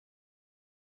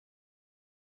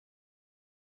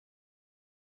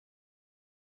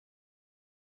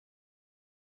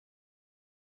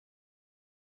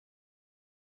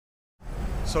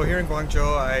So here in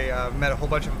Guangzhou, I met a whole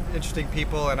bunch of interesting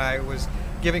people, and I was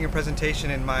giving a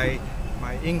presentation in my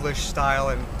English style,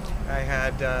 and I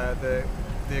had the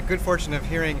good fortune of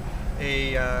hearing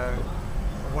a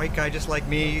white guy just like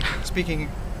me speaking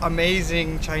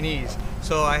amazing Chinese.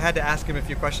 So I had to ask him a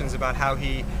few questions about how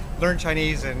he learned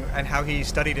Chinese and how he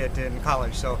studied it in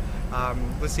college. So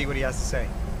let's see what he has to say.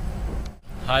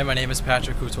 Hi, my name is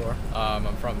Patrick Couture. I'm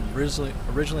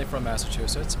originally from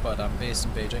Massachusetts, but I'm based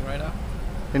in Beijing right now.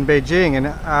 In Beijing,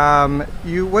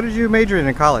 and what did you major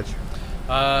in college?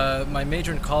 My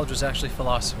major in college was actually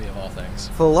philosophy, of all things.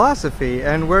 Philosophy,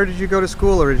 and where did you go to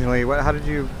school originally? Where did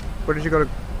you go to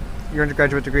your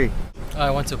undergraduate degree?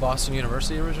 I went to Boston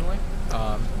University originally,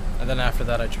 and then after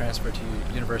that I transferred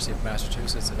to University of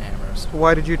Massachusetts in Amherst.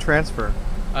 Why did you transfer?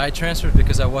 I transferred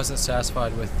because I wasn't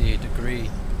satisfied with the degree,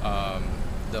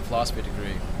 the philosophy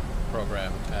degree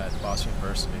program at Boston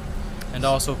University. And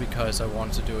also because I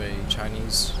wanted to do a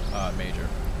Chinese major,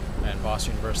 and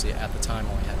Boston University at the time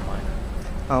only had a minor.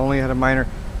 Only had a minor.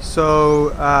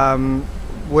 So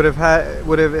would it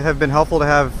have been helpful to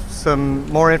have some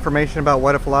more information about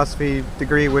what a philosophy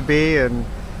degree would be,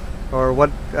 or what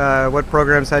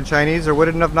programs had Chinese, or would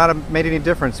it not have made any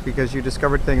difference because you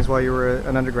discovered things while you were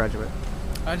an undergraduate?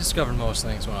 I discovered most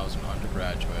things when I was an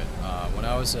undergraduate. When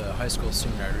I was a high school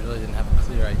senior, I really didn't have a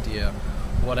clear idea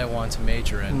what I wanted to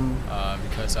major in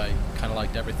because I kind of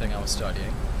liked everything I was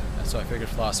studying, and so I figured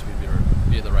philosophy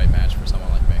would be the right match for someone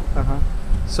like me.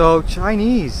 So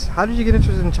Chinese, how did you get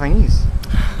interested in Chinese?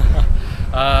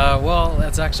 Well,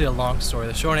 that's actually a long story.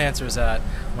 The short answer is that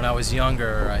when I was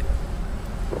younger,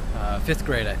 5th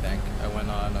grade I think, I went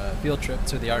on a field trip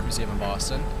to the Art Museum in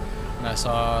Boston, and I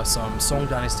saw some Song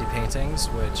Dynasty paintings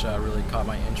which really caught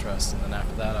my interest, and then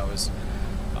after that I was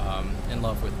in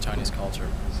love with Chinese culture.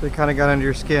 So it kind of got under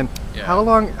your skin. Yeah.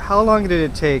 How long did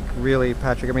it take, really,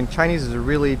 Patrick? I mean, Chinese is a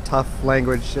really tough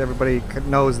language. Everybody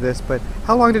knows this, but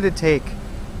how long did it take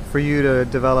for you to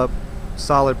develop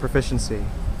solid proficiency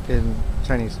in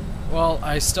Chinese? Well,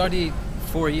 I studied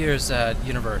 4 years at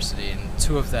university, and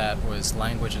 2 of that was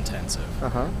language intensive.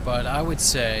 But I would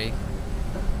say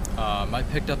I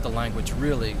picked up the language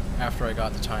really after I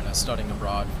got to China, studying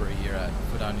abroad for a year at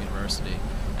Fudan University,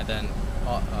 and then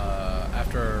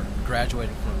after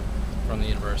graduating from the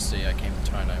university, I came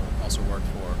to China. I also worked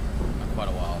for quite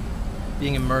a while.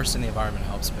 Being immersed in the environment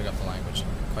helps pick up the language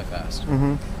quite fast.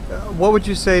 What would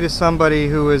you say to somebody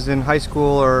who is in high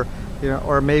school,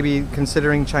 or maybe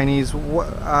considering Chinese?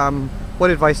 What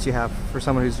advice do you have for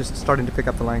someone who's just starting to pick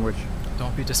up the language?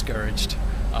 Don't be discouraged.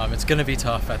 It's going to be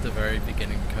tough at the very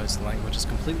beginning because the language is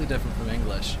completely different from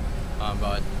English,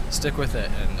 but stick with it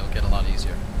and it'll get a lot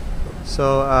easier.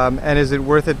 So, and is it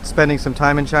worth it spending some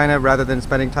time in China rather than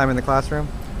spending time in the classroom?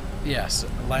 Yes,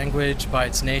 language by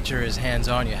its nature is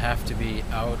hands-on. You have to be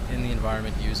out in the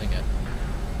environment using it.